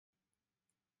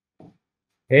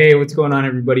Hey, what's going on,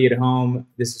 everybody at home?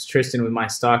 This is Tristan with My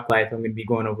Stock Life. I'm going to be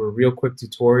going over a real quick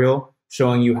tutorial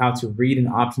showing you how to read an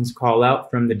options call out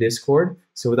from the Discord.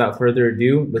 So without further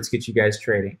ado, let's get you guys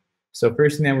trading. So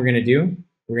first thing that we're going to do,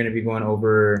 we're going to be going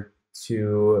over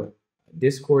to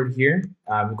Discord here.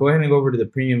 Go ahead and go over to the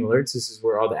premium alerts. This is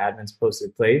where all the admins post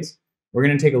their plays. We're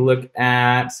going to take a look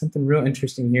at something real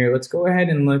interesting here. Let's go ahead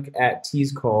and look at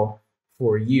T's call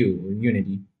for U or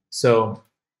Unity. So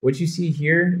what you see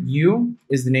here, U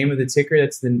is the name of the ticker.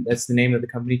 That's the name that the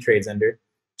company trades under.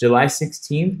 July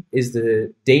 16th is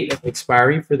the date of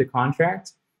expiry for the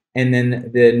contract. And then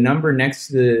the number next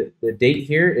to the date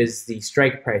here is the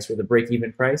strike price or the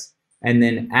break-even price. And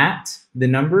then at the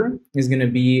number is going to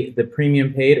be the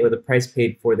premium paid or the price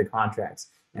paid for the contracts.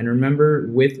 And remember,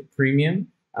 with premium,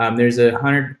 there's a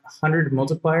 100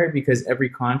 multiplier because every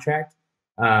contract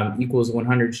equals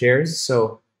 100 shares.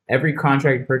 So every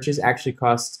contract purchase actually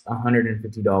costs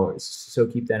 $150. So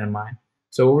keep that in mind.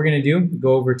 So what we're going to do,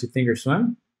 go over to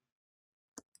Thinkorswim.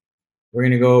 We're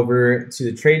going to go over to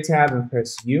the trade tab and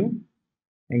press U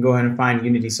and go ahead and find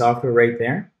Unity software right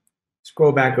there.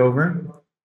 Scroll back over.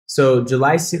 So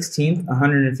July 16th,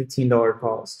 $115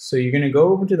 calls. So you're going to go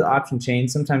over to the option chain.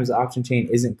 Sometimes the option chain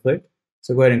isn't clicked.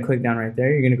 So go ahead and click down right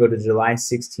there. You're going to go to July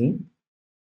 16th.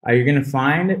 You're going to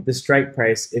find the strike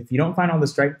price. If you don't find all the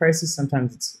strike prices,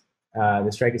 sometimes it's,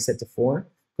 the strike is set to 4.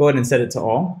 Go ahead and set it to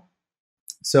all.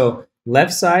 So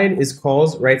left side is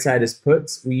calls, right side is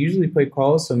puts. We usually play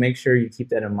calls, so make sure you keep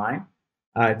that in mind.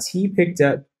 T picked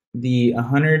up the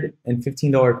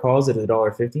 $115 calls at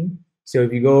 $1.50. So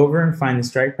if you go over and find the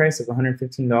strike price of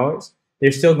 $115,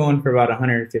 they're still going for about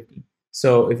 $150.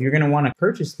 So if you're going to want to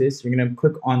purchase this, you're going to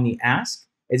click on the ask.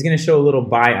 It's going to show a little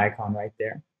buy icon right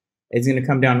there. It's going to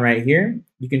come down right here.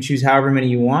 You can choose however many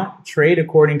you want. Trade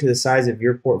according to the size of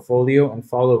your portfolio and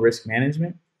follow risk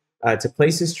management. To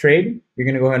place this trade, you're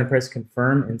going to go ahead and press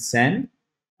confirm and send.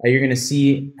 You're going to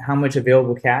see how much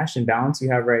available cash and balance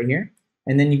you have right here.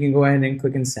 And then you can go ahead and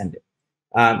click and send it.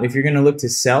 If you're going to look to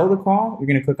sell the call, you're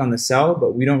going to click on the sell,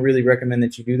 but we don't really recommend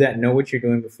that you do that. Know what you're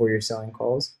doing before you're selling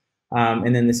calls.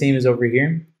 And then the same is over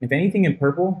here. If anything in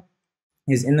purple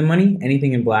is in the money,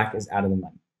 anything in black is out of the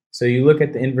money. So you look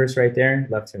at the inverse right there,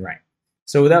 left to right.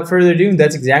 So without further ado,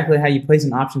 that's exactly how you place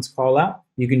an options call out.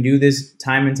 You can do this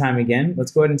time and time again.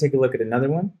 Let's go ahead and take a look at another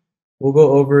one. We'll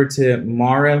go over to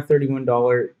Mara,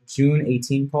 $31 June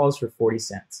 18 calls for 40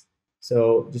 cents.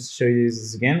 So just to show you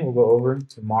this again, we'll go over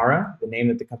to Mara, the name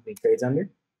that the company trades under.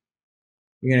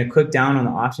 You're going to click down on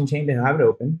the option chain to have it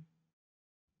open.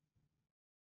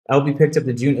 LP picked up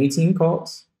the June 18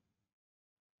 calls.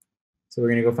 So we're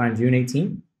going to go find June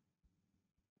 18.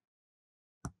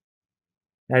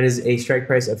 That is a strike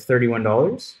price of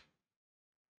 $31.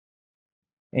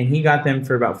 And he got them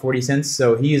for about 40 cents,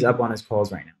 so he is up on his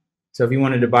calls right now. So if you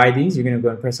wanted to buy these, you're going to go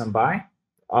and press on buy.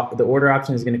 The order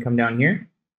option is going to come down here,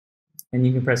 and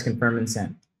you can press confirm and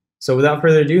send. So without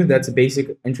further ado, that's a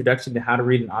basic introduction to how to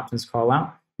read an options call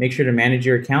out. Make sure to manage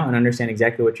your account and understand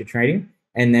exactly what you're trading.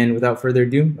 And then without further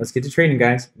ado, let's get to trading,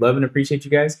 guys. Love and appreciate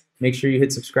you guys. Make sure you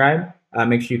hit subscribe.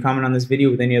 Make sure you comment on this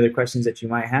video with any other questions that you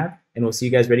might have, and we'll see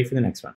you guys ready for the next one.